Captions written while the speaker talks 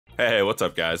Hey, what's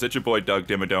up guys? It's your boy Doug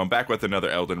Dimmadome back with another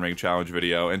Elden Ring challenge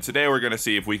video, and today we're gonna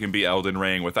see if we can beat Elden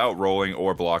Ring without rolling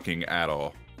or blocking at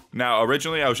all. Now,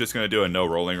 originally I was just going to do a no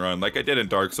rolling run like I did in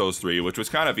Dark Souls 3, which was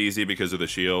kind of easy because of the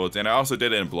shields, and I also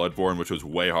did it in Bloodborne, which was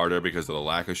way harder because of the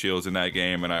lack of shields in that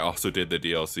game, and I also did the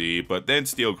DLC, but then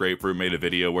Steel Grapefruit made a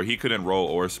video where he couldn't roll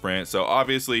or sprint, so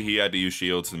obviously he had to use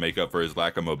shields to make up for his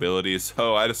lack of mobility,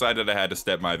 so I decided I had to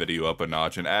step my video up a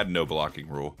notch and add no blocking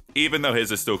rule. Even though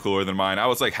his is still cooler than mine, I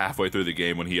was like halfway through the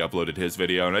game when he uploaded his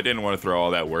video, and I didn't want to throw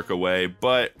all that work away,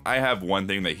 but I have one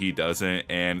thing that he doesn't,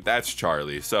 and that's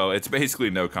Charlie, so it's basically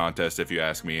no contest if you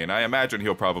ask me, and I imagine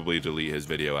he'll probably delete his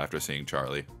video after seeing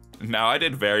Charlie. Now, I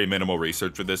did very minimal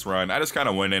research for this run. I just kind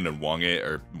of went in and wang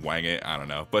it, I don't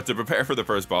know. But to prepare for the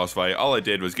first boss fight, all I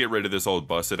did was get rid of this old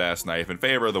busted ass knife in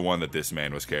favor of the one that this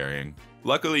man was carrying.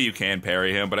 Luckily, you can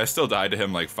parry him, but I still died to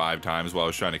him like 5 times while I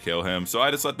was trying to kill him, so I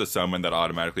just let the summon that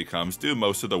automatically comes do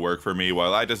most of the work for me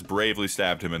while I just bravely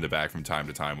stabbed him in the back from time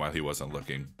to time while he wasn't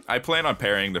looking. I plan on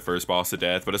parrying the first boss to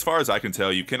death, but as far as I can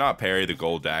tell, you cannot parry the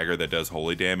gold dagger that does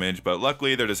holy damage, but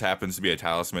luckily there just happens to be a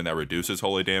talisman that reduces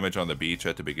holy damage on the beach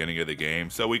at the beginning of the game,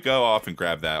 so we go off and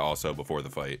grab that also before the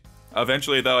fight.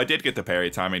 Eventually though, I did get the parry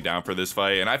timing down for this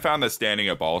fight, and I found that standing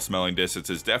at ball smelling distance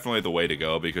is definitely the way to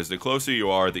go because the closer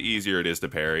you are, the easier it is to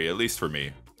parry, at least for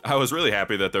me. I was really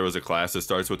happy that there was a class that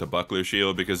starts with a buckler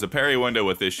shield because the parry window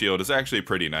with this shield is actually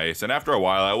pretty nice, and after a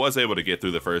while I was able to get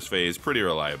through the first phase pretty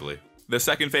reliably. The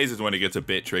second phase is when it gets a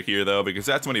bit trickier though, because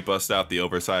that's when he busts out the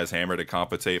oversized hammer to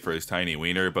compensate for his tiny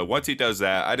wiener, but once he does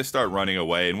that, I just start running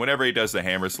away, and whenever he does the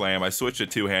hammer slam, I switch to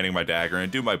two-handing my dagger and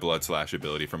do my blood slash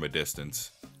ability from a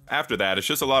distance. After that, it's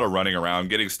just a lot of running around,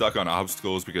 getting stuck on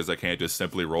obstacles because I can't just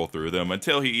simply roll through them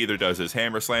until he either does his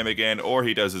hammer slam again or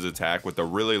he does his attack with a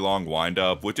really long wind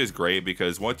up, which is great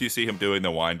because once you see him doing the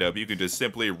wind up, you can just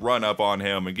simply run up on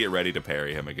him and get ready to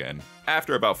parry him again.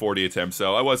 After about 40 attempts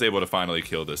though, I was able to finally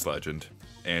kill this legend.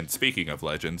 And speaking of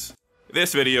legends,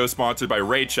 this video is sponsored by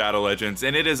Raid Shadow Legends,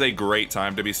 and it is a great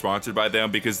time to be sponsored by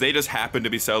them because they just happen to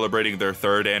be celebrating their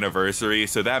 3rd anniversary,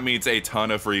 so that means a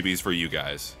ton of freebies for you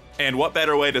guys. And what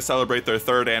better way to celebrate their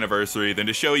 3rd anniversary than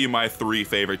to show you my 3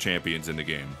 favorite champions in the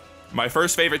game. My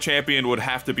first favorite champion would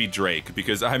have to be Drake,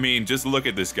 because I mean, just look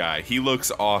at this guy. He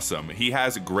looks awesome. He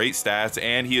has great stats,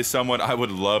 and he is someone I would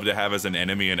love to have as an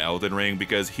enemy in Elden Ring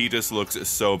because he just looks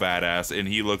so badass, and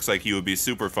he looks like he would be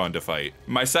super fun to fight.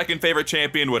 My second favorite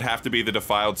champion would have to be the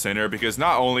Defiled Sinner, because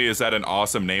not only is that an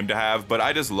awesome name to have, but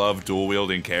I just love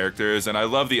dual-wielding characters, and I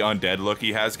love the undead look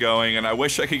he has going, and I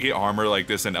wish I could get armor like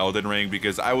this in Elden Ring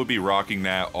because I would be rocking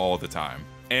that all the time.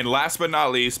 And last but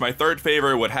not least, my third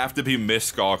favorite would have to be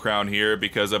Miss Skullcrown here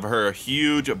because of her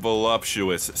huge,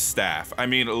 voluptuous staff. I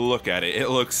mean, look at it. It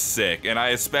looks sick, and I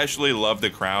especially love the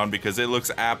crown because it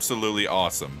looks absolutely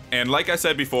awesome. And like I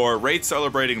said before, Raid's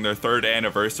celebrating their 3rd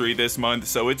anniversary this month,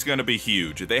 so it's gonna be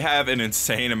huge. They have an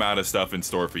insane amount of stuff in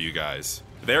store for you guys.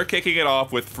 They're kicking it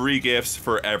off with free gifts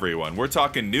for everyone. We're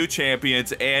talking new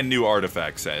champions and new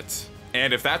artifact sets.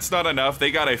 And if that's not enough,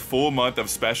 they got a full month of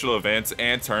special events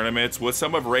and tournaments with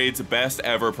some of Raid's best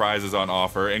ever prizes on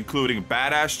offer, including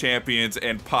badass champions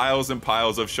and piles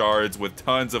of shards with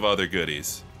tons of other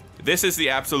goodies. This is the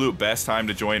absolute best time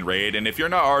to join Raid, and if you're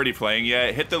not already playing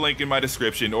yet, hit the link in my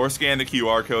description or scan the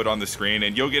QR code on the screen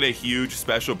and you'll get a huge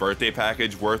special birthday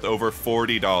package worth over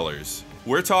 $40.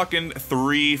 We're talking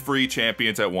 3 free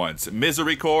champions at once: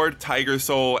 Misericord, Tiger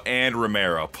Soul, and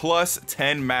Romero, plus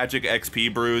 10 Magic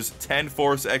XP brews, 10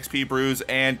 Force XP brews,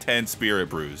 and 10 Spirit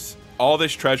brews. All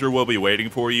this treasure will be waiting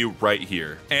for you right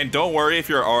here. And don't worry if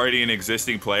you're already an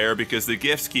existing player because the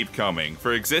gifts keep coming.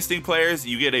 For existing players,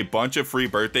 you get a bunch of free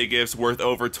birthday gifts worth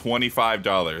over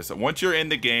 $25. Once you're in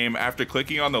the game, after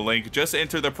clicking on the link, just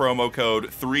enter the promo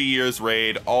code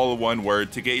 3YearsRaid, all one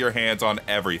word, to get your hands on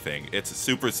everything. It's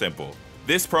super simple.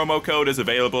 This promo code is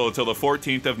available until the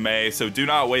 14th of May, so do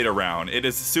not wait around. It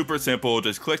is super simple,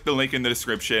 just click the link in the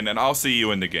description and I'll see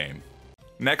you in the game.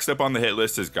 Next up on the hit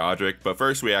list is Godric, but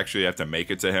first we actually have to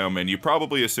make it to him, and you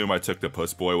probably assume I took the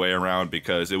Puss Boy way around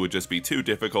because it would just be too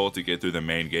difficult to get through the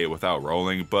main gate without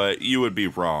rolling, but you would be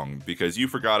wrong, because you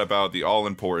forgot about the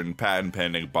all-important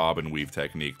patent-pending bob and weave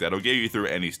technique that'll get you through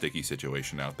any sticky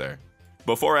situation out there.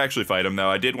 Before I actually fight him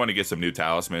though, I did want to get some new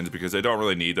talismans because I don't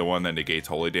really need the one that negates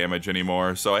holy damage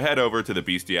anymore, so I head over to the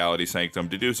Bestiality Sanctum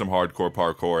to do some hardcore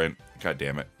parkour and... god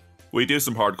damn it. We do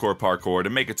some hardcore parkour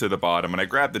to make it to the bottom, and I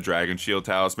grab the Dragon Shield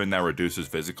talisman that reduces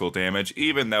physical damage,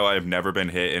 even though I've never been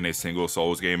hit in a single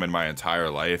Souls game in my entire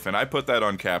life, and I put that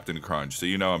on Captain Crunch, so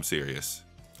you know I'm serious.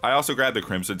 I also grabbed the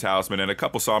Crimson Talisman and a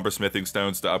couple Somber Smithing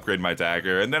Stones to upgrade my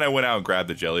dagger, and then I went out and grabbed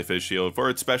the Jellyfish Shield for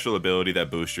its special ability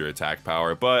that boosts your attack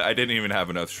power, but I didn't even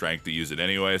have enough strength to use it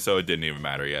anyway, so it didn't even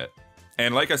matter yet.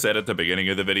 And like I said at the beginning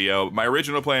of the video, my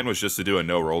original plan was just to do a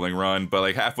no rolling run, but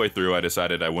like halfway through I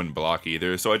decided I wouldn't block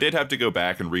either, so I did have to go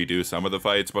back and redo some of the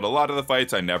fights, but a lot of the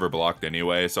fights I never blocked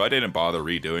anyway, so I didn't bother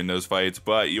redoing those fights,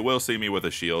 but you will see me with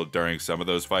a shield during some of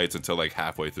those fights until like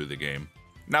halfway through the game.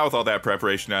 Now with all that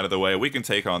preparation out of the way, we can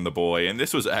take on the boy, and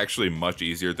this was actually much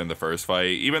easier than the first fight,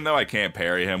 even though I can't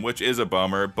parry him, which is a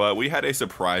bummer, but we had a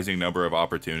surprising number of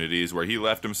opportunities where he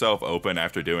left himself open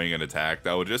after doing an attack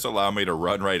that would just allow me to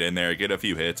run right in there, get a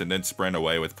few hits, and then sprint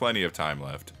away with plenty of time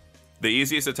left. The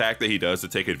easiest attack that he does to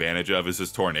take advantage of is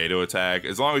his tornado attack,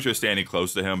 as long as you're standing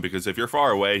close to him, because if you're far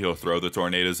away, he'll throw the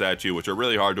tornadoes at you, which are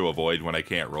really hard to avoid when I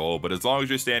can't roll, but as long as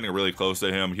you're standing really close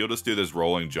to him, he'll just do this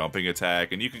rolling jumping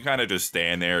attack, and you can kind of just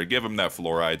stand there, give him that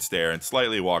fluoride stare, and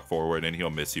slightly walk forward, and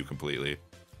he'll miss you completely.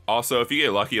 Also, if you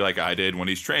get lucky like I did, when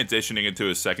he's transitioning into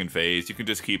his second phase, you can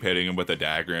just keep hitting him with a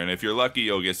dagger, and if you're lucky,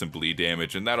 you'll get some bleed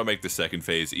damage, and that'll make the second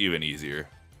phase even easier.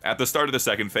 At the start of the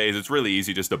second phase, it's really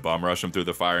easy just to bum rush him through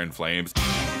the fire and flames.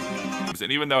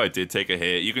 And even though I did take a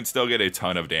hit, you can still get a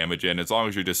ton of damage in as long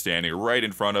as you're just standing right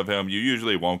in front of him. You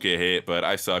usually won't get hit, but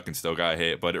I suck and still got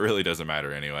hit, but it really doesn't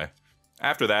matter anyway.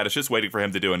 After that, it's just waiting for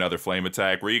him to do another flame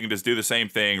attack where you can just do the same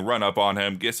thing, run up on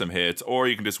him, get some hits, or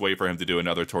you can just wait for him to do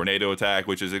another tornado attack,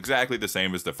 which is exactly the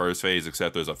same as the first phase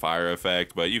except there's a fire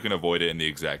effect, but you can avoid it in the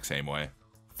exact same way.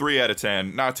 3 out of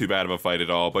 10, not too bad of a fight at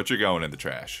all, but you're going in the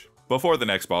trash. Before the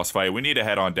next boss fight, we need to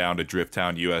head on down to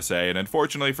Drifttown, USA, and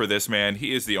unfortunately for this man,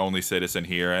 he is the only citizen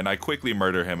here, and I quickly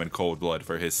murder him in cold blood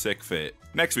for his sick fit.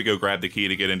 Next we go grab the key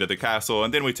to get into the castle,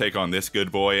 and then we take on this good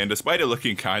boy, and despite it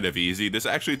looking kind of easy, this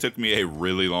actually took me a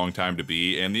really long time to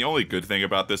beat, and the only good thing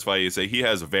about this fight is that he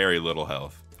has very little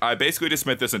health. I basically just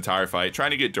spent this entire fight trying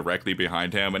to get directly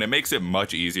behind him, and it makes it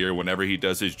much easier whenever he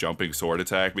does his jumping sword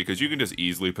attack because you can just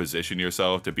easily position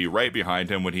yourself to be right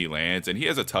behind him when he lands, and he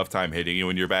has a tough time hitting you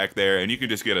when you're back there, and you can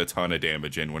just get a ton of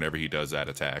damage in whenever he does that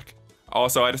attack.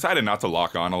 Also, I decided not to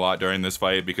lock on a lot during this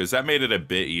fight because that made it a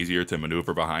bit easier to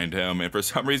maneuver behind him, and for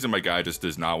some reason my guy just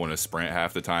does not want to sprint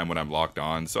half the time when I'm locked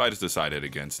on, so I just decided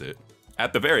against it.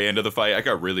 At the very end of the fight, I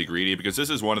got really greedy because this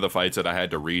is one of the fights that I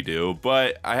had to redo,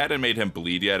 but I hadn't made him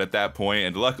bleed yet at that point,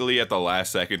 and luckily at the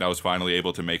last second I was finally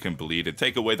able to make him bleed and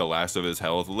take away the last of his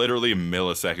health literally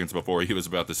milliseconds before he was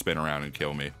about to spin around and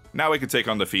kill me. Now we can take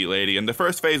on the Feet Lady, and the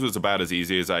first phase was about as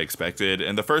easy as I expected,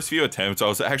 and the first few attempts I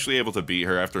was actually able to beat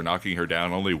her after knocking her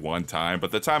down only one time,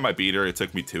 but the time I beat her it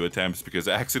took me 2 attempts because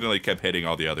I accidentally kept hitting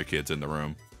all the other kids in the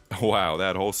room. Wow,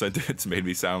 that whole sentence made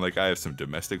me sound like I have some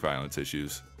domestic violence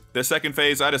issues. The second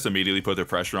phase, I just immediately put the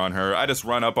pressure on her. I just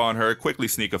run up on her, quickly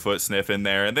sneak a foot sniff in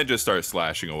there, and then just start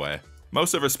slashing away.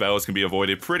 Most of her spells can be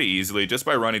avoided pretty easily just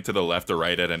by running to the left or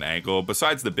right at an angle,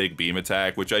 besides the big beam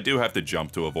attack, which I do have to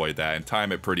jump to avoid that and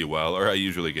time it pretty well, or I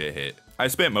usually get hit. I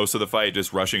spent most of the fight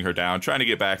just rushing her down, trying to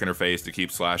get back in her face to keep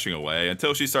slashing away,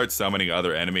 until she starts summoning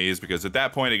other enemies, because at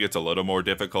that point it gets a little more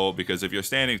difficult, because if you're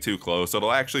standing too close,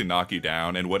 it'll actually knock you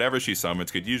down, and whatever she summons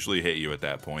could usually hit you at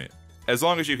that point. As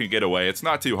long as you can get away, it's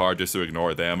not too hard just to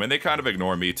ignore them, and they kind of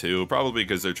ignore me too, probably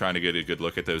because they're trying to get a good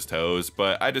look at those toes,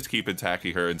 but I just keep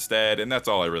attacking her instead, and that's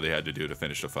all I really had to do to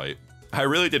finish the fight. I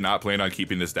really did not plan on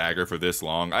keeping this dagger for this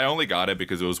long. I only got it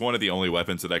because it was one of the only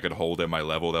weapons that I could hold at my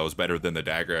level that was better than the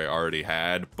dagger I already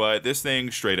had, but this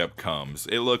thing straight up comes.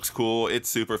 It looks cool, it's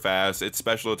super fast, its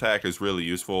special attack is really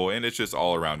useful, and it's just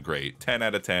all around great. 10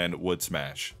 out of 10 would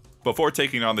smash. Before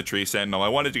taking on the Tree Sentinel, I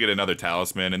wanted to get another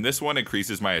talisman, and this one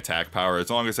increases my attack power as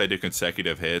long as I do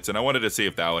consecutive hits, and I wanted to see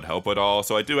if that would help at all,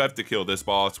 so I do have to kill this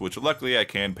boss, which luckily I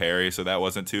can parry, so that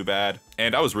wasn't too bad.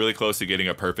 And I was really close to getting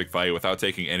a perfect fight without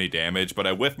taking any damage, but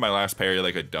I whiffed my last parry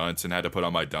like a dunce and had to put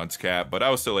on my dunce cap, but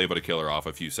I was still able to kill her off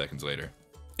a few seconds later.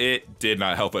 It did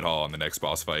not help at all in the next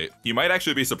boss fight. You might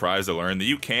actually be surprised to learn that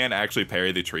you can actually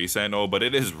parry the Tree Sentinel, but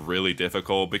it is really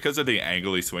difficult because of the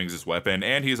angle he swings his weapon,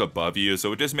 and he's above you,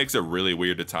 so it just makes it really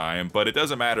weird to time, but it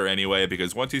doesn't matter anyway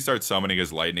because once he starts summoning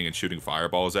his lightning and shooting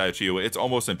fireballs at you, it's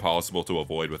almost impossible to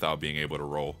avoid without being able to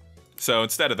roll. So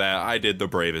instead of that, I did the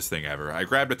bravest thing ever. I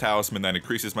grabbed a talisman that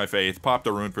increases my faith, popped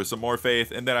a rune for some more faith,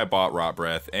 and then I bought Rot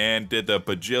Breath, and did the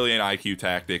bajillion IQ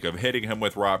tactic of hitting him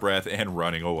with Rot Breath and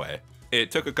running away. It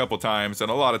took a couple times,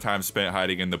 and a lot of time spent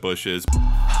hiding in the bushes.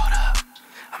 Hold up,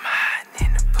 I'm hiding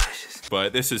in the bushes.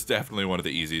 But this is definitely one of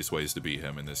the easiest ways to beat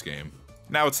him in this game.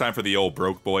 Now it's time for the old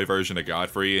broke boy version of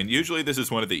Godfrey, and usually this is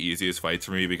one of the easiest fights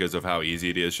for me because of how easy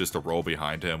it is just to roll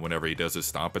behind him whenever he does his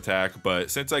stomp attack,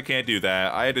 but since I can't do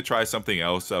that, I had to try something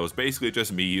else that was basically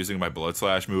just me using my Blood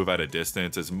Slash move at a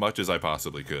distance as much as I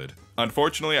possibly could.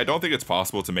 Unfortunately, I don't think it's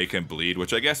possible to make him bleed,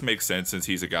 which I guess makes sense since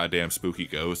he's a goddamn spooky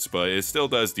ghost, but it still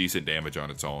does decent damage on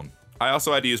its own. I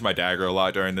also had to use my dagger a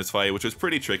lot during this fight, which was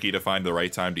pretty tricky to find the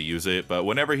right time to use it, but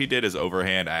whenever he did his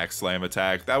overhand axe slam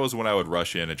attack, that was when I would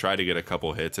rush in and try to get a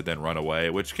couple hits and then run away,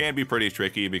 which can be pretty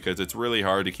tricky because it's really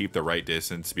hard to keep the right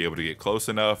distance to be able to get close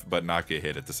enough, but not get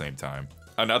hit at the same time.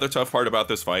 Another tough part about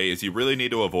this fight is you really need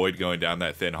to avoid going down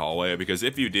that thin hallway, because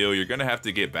if you do, you're going to have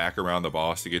to get back around the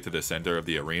boss to get to the center of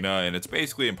the arena, and it's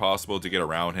basically impossible to get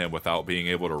around him without being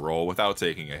able to roll without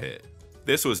taking a hit.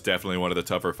 This was definitely one of the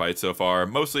tougher fights so far,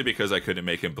 mostly because I couldn't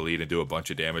make him bleed and do a bunch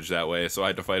of damage that way, so I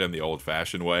had to fight him the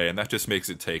old-fashioned way, and that just makes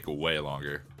it take way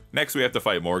longer. Next we have to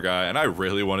fight Morgai, and I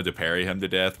really wanted to parry him to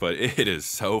death, but it is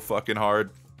so fucking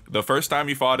hard. The first time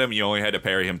you fought him, you only had to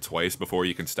parry him twice before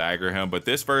you can stagger him, but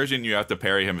this version you have to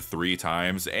parry him 3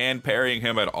 times, and parrying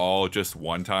him at all just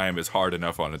 1 time is hard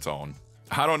enough on its own.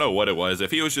 I don't know what it was,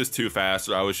 if he was just too fast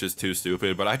or I was just too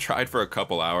stupid, but I tried for a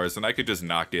couple hours and I could just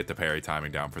not get the parry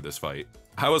timing down for this fight.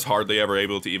 I was hardly ever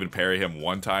able to even parry him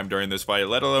 1 time during this fight,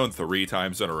 let alone 3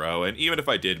 times in a row, and even if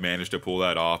I did manage to pull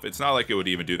that off, it's not like it would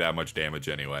even do that much damage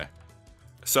anyway.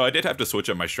 So I did have to switch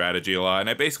up my strategy a lot, and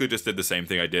I basically just did the same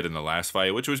thing I did in the last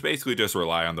fight, which was basically just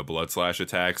rely on the Blood Slash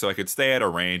attack so I could stay at a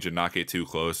range and not get too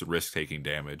close and risk taking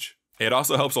damage. It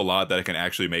also helps a lot that I can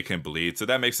actually make him bleed, so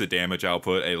that makes the damage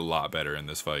output a lot better in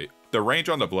this fight. The range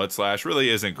on the Blood Slash really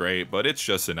isn't great, but it's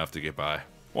just enough to get by.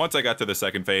 Once I got to the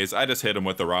second phase, I just hit him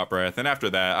with the Rot Breath, and after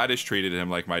that, I just treated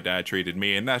him like my dad treated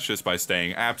me, and that's just by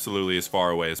staying absolutely as far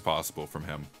away as possible from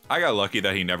him. I got lucky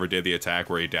that he never did the attack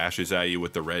where he dashes at you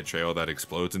with the red trail that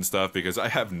explodes and stuff, because I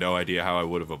have no idea how I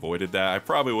would have avoided that. I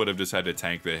probably would have just had to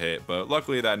tank the hit, but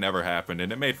luckily that never happened,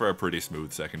 and it made for a pretty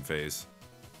smooth second phase.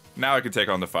 Now I can take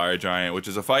on the Fire Giant, which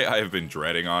is a fight I have been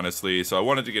dreading honestly, so I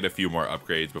wanted to get a few more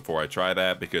upgrades before I try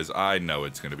that because I know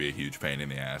it's going to be a huge pain in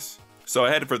the ass. So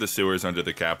I headed for the sewers under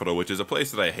the capital, which is a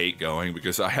place that I hate going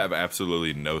because I have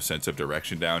absolutely no sense of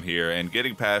direction down here, and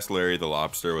getting past Larry the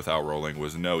Lobster without rolling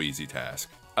was no easy task.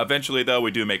 Eventually though, we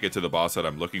do make it to the boss that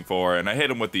I'm looking for, and I hit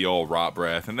him with the old Rot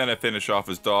Breath, and then I finish off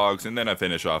his dogs, and then I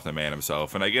finish off the man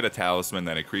himself, and I get a talisman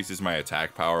that increases my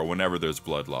attack power whenever there's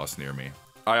blood loss near me.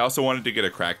 I also wanted to get a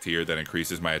cracked tier that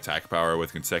increases my attack power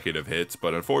with consecutive hits,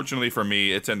 but unfortunately for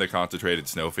me, it's in the concentrated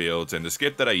snowfields, and the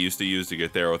skip that I used to use to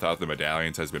get there without the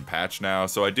medallions has been patched now,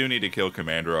 so I do need to kill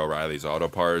Commander O'Reilly's auto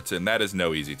parts, and that is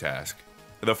no easy task.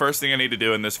 The first thing I need to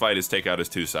do in this fight is take out his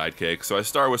 2 sidekicks, so I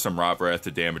start with some Rot Breath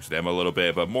to damage them a little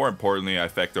bit, but more importantly I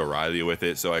affect O'Reilly with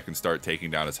it so I can start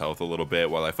taking down his health a little bit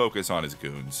while I focus on his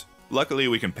goons. Luckily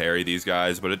we can parry these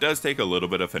guys, but it does take a little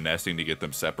bit of finessing to get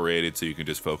them separated so you can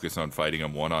just focus on fighting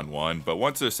them one-on-one, but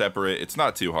once they're separate, it's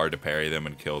not too hard to parry them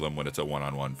and kill them when it's a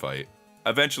one-on-one fight.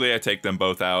 Eventually I take them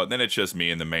both out, then it's just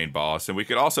me and the main boss, and we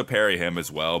could also parry him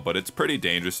as well, but it's pretty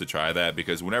dangerous to try that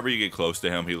because whenever you get close to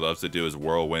him, he loves to do his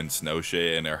whirlwind snow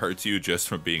shit, and it hurts you just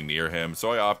from being near him,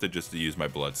 so I opted just to use my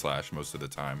Blood Slash most of the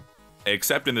time.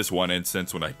 Except in this one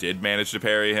instance when I did manage to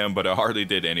parry him, but it hardly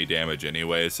did any damage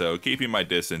anyway, so keeping my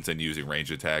distance and using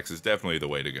range attacks is definitely the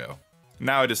way to go.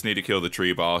 Now I just need to kill the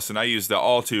tree boss, and I use the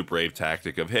all too brave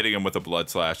tactic of hitting him with a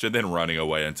Blood Slash and then running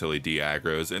away until he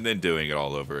de-aggroes and then doing it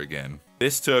all over again.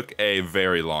 This took a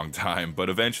very long time, but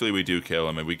eventually we do kill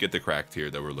him and we get the cracked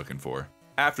tier that we're looking for.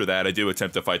 After that, I do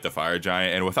attempt to fight the Fire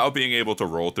Giant, and without being able to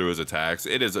roll through his attacks,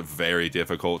 it is very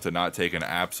difficult to not take an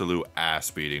absolute ass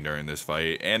beating during this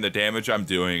fight, and the damage I'm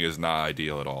doing is not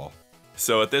ideal at all.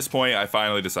 So at this point, I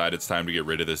finally decide it's time to get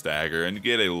rid of this dagger and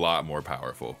get a lot more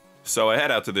powerful. So I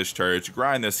head out to this church,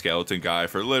 grind this skeleton guy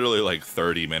for literally like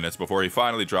 30 minutes before he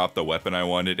finally dropped the weapon I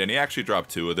wanted, and he actually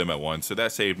dropped 2 of them at once, so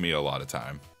that saved me a lot of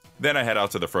time. Then I head out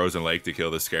to the frozen lake to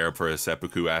kill the scarab for his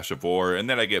seppuku Ash of War, and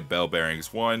then I get bell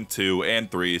bearings 1, 2,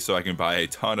 and 3 so I can buy a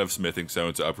ton of smithing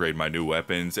stones to upgrade my new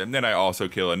weapons, and then I also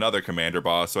kill another commander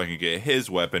boss so I can get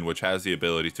his weapon, which has the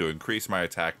ability to increase my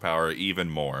attack power even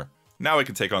more. Now I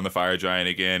can take on the Fire Giant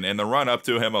again, and the run up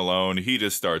to him alone, he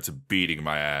just starts beating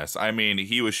my ass. I mean,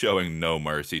 he was showing no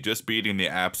mercy, just beating the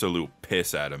absolute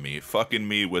piss out of me, fucking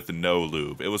me with no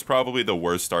lube. It was probably the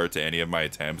worst start to any of my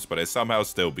attempts, but I somehow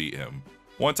still beat him.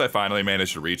 Once I finally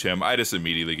managed to reach him, I just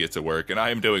immediately get to work, and I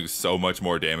am doing so much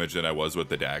more damage than I was with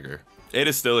the dagger. It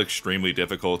is still extremely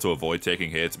difficult to avoid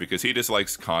taking hits because he just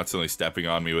likes constantly stepping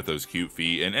on me with those cute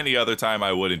feet, and any other time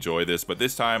I would enjoy this, but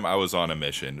this time I was on a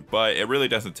mission, but it really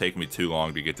doesn't take me too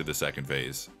long to get to the second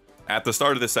phase. At the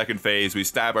start of the second phase, we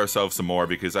stab ourselves some more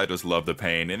because I just love the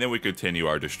pain, and then we continue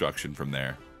our destruction from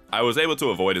there. I was able to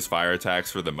avoid his fire attacks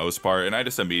for the most part, and I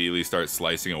just immediately start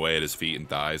slicing away at his feet and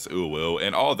thighs, ooh woo,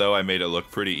 and although I made it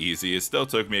look pretty easy, it still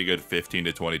took me a good 15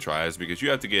 to 20 tries because you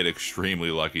have to get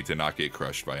extremely lucky to not get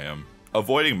crushed by him.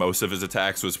 Avoiding most of his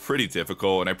attacks was pretty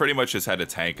difficult, and I pretty much just had to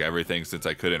tank everything since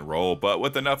I couldn't roll, but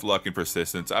with enough luck and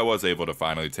persistence, I was able to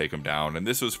finally take him down, and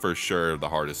this was for sure the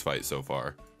hardest fight so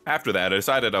far. After that, I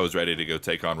decided I was ready to go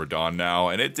take on Radahn now,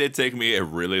 and it did take me a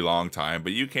really long time,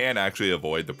 but you can actually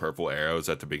avoid the purple arrows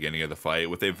at the beginning of the fight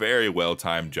with a very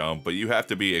well-timed jump, but you have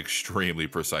to be extremely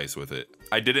precise with it.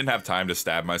 I didn't have time to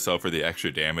stab myself for the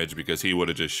extra damage because he would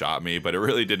have just shot me, but it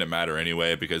really didn't matter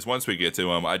anyway because once we get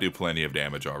to him, I do plenty of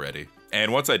damage already.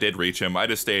 And once I did reach him, I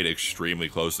just stayed extremely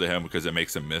close to him because it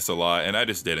makes him miss a lot, and I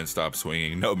just didn't stop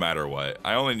swinging no matter what.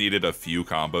 I only needed a few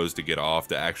combos to get off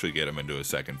to actually get him into a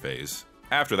second phase.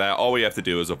 After that, all we have to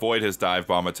do is avoid his dive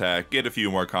bomb attack, get a few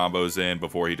more combos in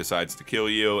before he decides to kill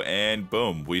you, and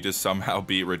boom, we just somehow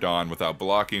beat Radahn without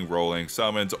blocking, rolling,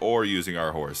 summons, or using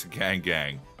our horse. Gang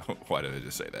gang. Why did I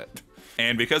just say that?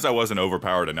 And because I wasn't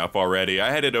overpowered enough already,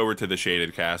 I headed over to the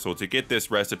Shaded Castle to get this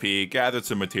recipe, gathered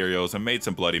some materials, and made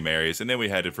some Bloody Marys, and then we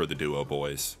headed for the duo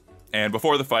boys. And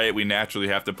before the fight, we naturally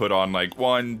have to put on like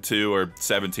 1, 2, or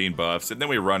 17 buffs, and then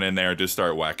we run in there and just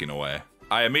start whacking away.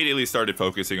 I immediately started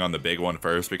focusing on the big one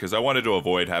first because I wanted to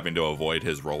avoid having to avoid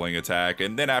his rolling attack,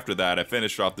 and then after that I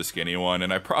finished off the skinny one,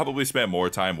 and I probably spent more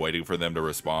time waiting for them to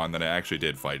respawn than I actually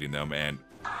did fighting them, and...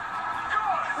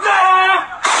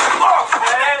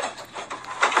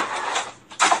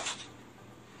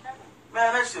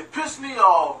 Man, that shit pissed me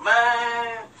off,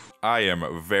 man. I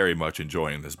am very much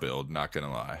enjoying this build, not gonna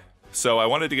lie. So I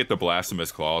wanted to get the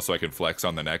Blasphemous Claw so I could flex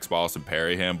on the next boss and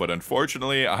parry him, but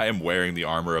unfortunately I am wearing the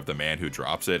armor of the man who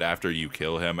drops it after you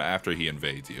kill him after he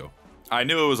invades you. I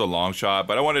knew it was a long shot,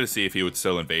 but I wanted to see if he would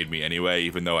still invade me anyway,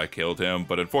 even though I killed him,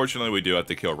 but unfortunately we do have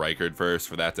to kill Rykard first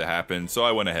for that to happen, so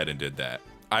I went ahead and did that.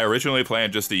 I originally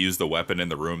planned just to use the weapon in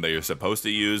the room that you're supposed to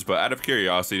use, but out of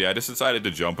curiosity I just decided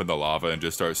to jump in the lava and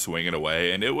just start swinging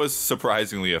away, and it was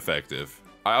surprisingly effective.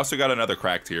 I also got another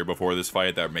cracked tier before this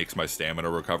fight that makes my stamina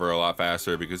recover a lot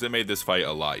faster because it made this fight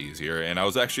a lot easier, and I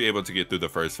was actually able to get through the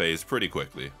first phase pretty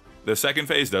quickly. The second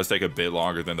phase does take a bit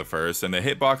longer than the first, and the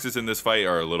hitboxes in this fight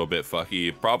are a little bit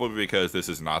fucky, probably because this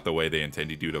is not the way they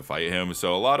intended you to fight him,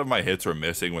 so a lot of my hits were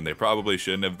missing when they probably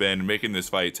shouldn't have been, making this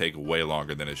fight take way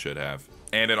longer than it should have.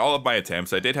 And in all of my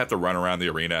attempts, I did have to run around the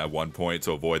arena at one point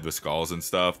to avoid the skulls and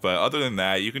stuff, but other than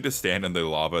that, you can just stand in the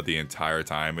lava the entire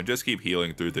time and just keep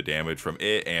healing through the damage from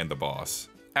it and the boss.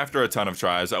 After a ton of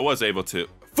tries, I was able to—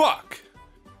 Fuck!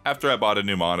 After I bought a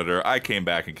new monitor, I came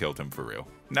back and killed him for real.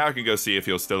 Now I can go see if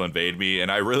he'll still invade me,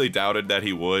 and I really doubted that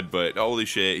he would, but holy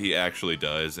shit, he actually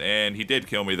does. And he did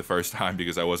kill me the first time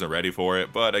because I wasn't ready for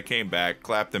it, but I came back,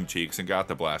 clapped them cheeks, and got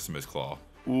the Blasphemous Claw.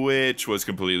 Which was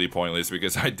completely pointless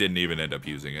because I didn't even end up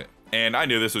using it. And I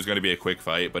knew this was going to be a quick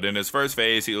fight, but in his first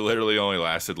phase, he literally only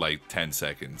lasted like 10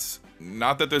 seconds.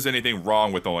 Not that there's anything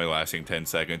wrong with only lasting 10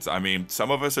 seconds. I mean, some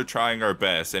of us are trying our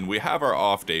best, and we have our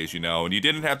off days, you know, and you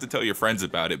didn't have to tell your friends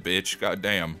about it, bitch.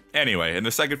 Goddamn. Anyway, in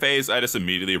the second phase, I just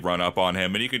immediately run up on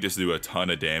him, and you can just do a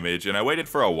ton of damage, and I waited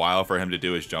for a while for him to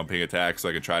do his jumping attack so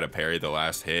I could try to parry the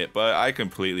last hit, but I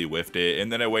completely whiffed it,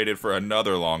 and then I waited for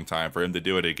another long time for him to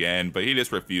do it again, but he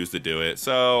just refused to do it,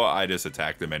 so I just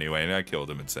attacked him anyway, and I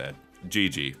killed him instead.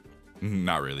 GG.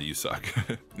 Not really, you suck.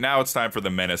 Now it's time for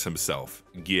the menace himself,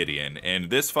 Gideon.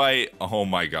 And this fight, oh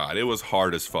my god, it was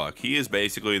hard as fuck. He is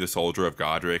basically the Soldier of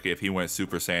Godric if he went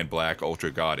Super Saiyan Black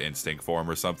Ultra God Instinct form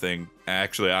or something.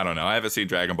 Actually, I don't know. I haven't seen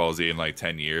Dragon Ball Z in like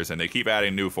 10 years, and they keep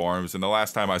adding new forms, and the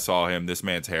last time I saw him, this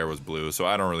man's hair was blue, so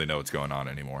I don't really know what's going on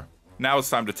anymore. Now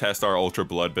it's time to test our Ultra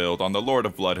Blood build on the Lord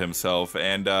of Blood himself,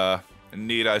 and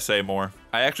need I say more?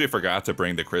 I actually forgot to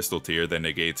bring the crystal tier that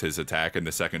negates his attack in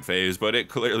the second phase, but it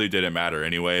clearly didn't matter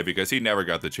anyway because he never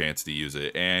got the chance to use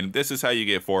it, and this is how you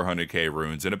get 400k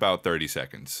runes in about 30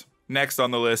 seconds. Next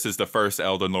on the list is the first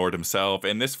Elden Lord himself,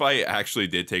 and this fight actually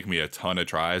did take me a ton of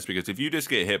tries because if you just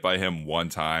get hit by him one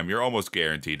time, you're almost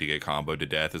guaranteed to get comboed to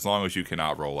death as long as you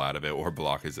cannot roll out of it or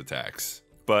block his attacks.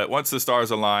 But once the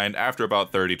stars aligned, after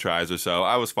about 30 tries or so,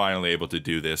 I was finally able to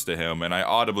do this to him, and I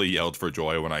audibly yelled for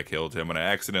joy when I killed him, and I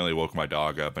accidentally woke my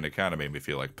dog up, and it kind of made me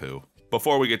feel like poo.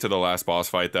 Before we get to the last boss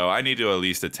fight though, I need to at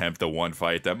least attempt the one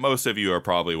fight that most of you are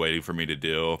probably waiting for me to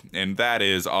do, and that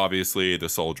is obviously the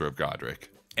Soldier of Godric.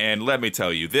 And let me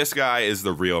tell you, this guy is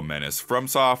the real menace.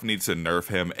 FromSoft needs to nerf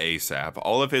him ASAP.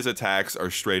 All of his attacks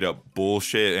are straight up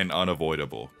bullshit and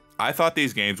unavoidable. I thought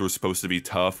these games were supposed to be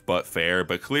tough but fair,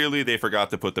 but clearly they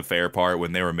forgot to put the fair part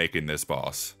when they were making this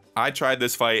boss. I tried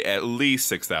this fight at least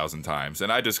 6,000 times, and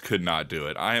I just could not do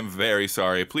it. I am very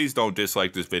sorry. Please don't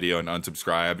dislike this video and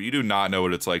unsubscribe. You do not know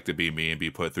what it's like to be me and be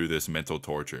put through this mental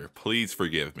torture. Please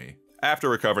forgive me. After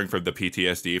recovering from the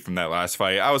PTSD from that last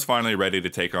fight, I was finally ready to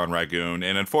take on Ragoon,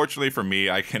 and unfortunately for me,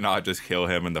 I cannot just kill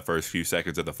him in the first few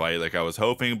seconds of the fight like I was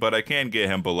hoping, but I can get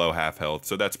him below half health,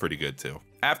 so that's pretty good too.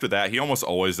 After that, he almost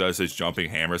always does his jumping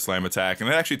hammer slam attack, and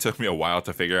it actually took me a while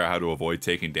to figure out how to avoid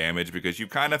taking damage because you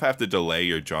kind of have to delay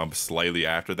your jump slightly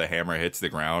after the hammer hits the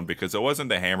ground because it wasn't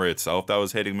the hammer itself that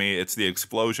was hitting me, it's the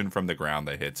explosion from the ground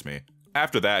that hits me.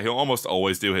 After that, he'll almost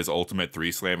always do his ultimate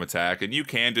 3-slam attack, and you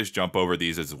can just jump over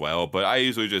these as well, but I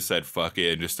usually just said fuck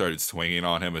it and just started swinging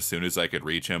on him as soon as I could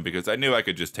reach him because I knew I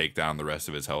could just take down the rest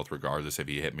of his health regardless if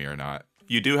he hit me or not.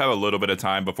 You do have a little bit of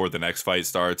time before the next fight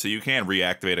starts, so you can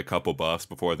reactivate a couple buffs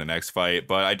before the next fight,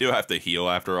 but I do have to heal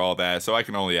after all that, so I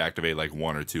can only activate like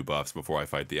 1 or 2 buffs before I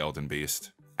fight the Elden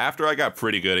Beast. After I got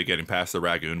pretty good at getting past the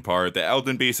Ragoon part, the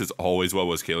Elden Beast is always what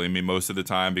was killing me most of the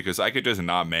time because I could just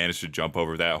not manage to jump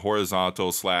over that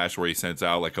horizontal slash where he sends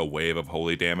out like a wave of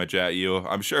holy damage at you.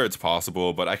 I'm sure it's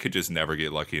possible, but I could just never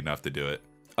get lucky enough to do it.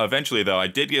 Eventually though, I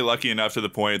did get lucky enough to the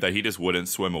point that he just wouldn't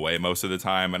swim away most of the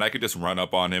time, and I could just run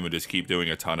up on him and just keep doing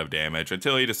a ton of damage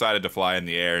until he decided to fly in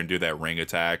the air and do that ring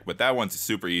attack, but that one's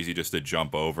super easy just to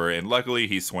jump over, and luckily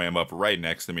he swam up right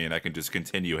next to me and I can just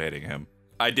continue hitting him.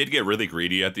 I did get really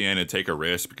greedy at the end and take a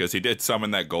risk because he did summon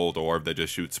that gold orb that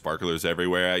just shoots sparklers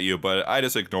everywhere at you, but I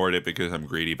just ignored it because I'm a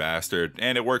greedy bastard,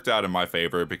 and it worked out in my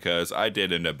favor because I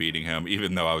did end up beating him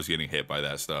even though I was getting hit by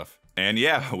that stuff. And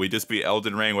yeah, we just beat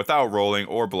Elden Ring without rolling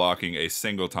or blocking a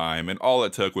single time, and all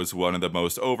it took was one of the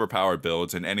most overpowered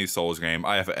builds in any Souls game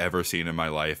I have ever seen in my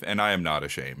life, and I am not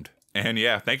ashamed. And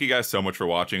yeah, thank you guys so much for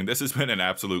watching. This has been an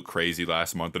absolute crazy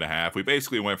last month and a half. We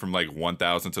basically went from like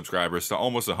 1,000 subscribers to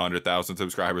almost 100,000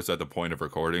 subscribers at the point of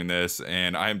recording this,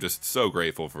 and I am just so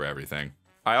grateful for everything.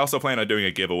 I also plan on doing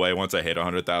a giveaway once I hit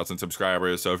 100,000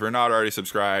 subscribers, so if you're not already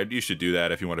subscribed, you should do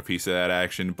that if you want a piece of that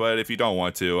action, but if you don't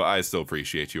want to, I still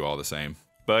appreciate you all the same.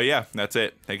 But yeah, that's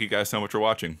it. Thank you guys so much for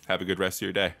watching. Have a good rest of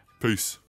your day. Peace.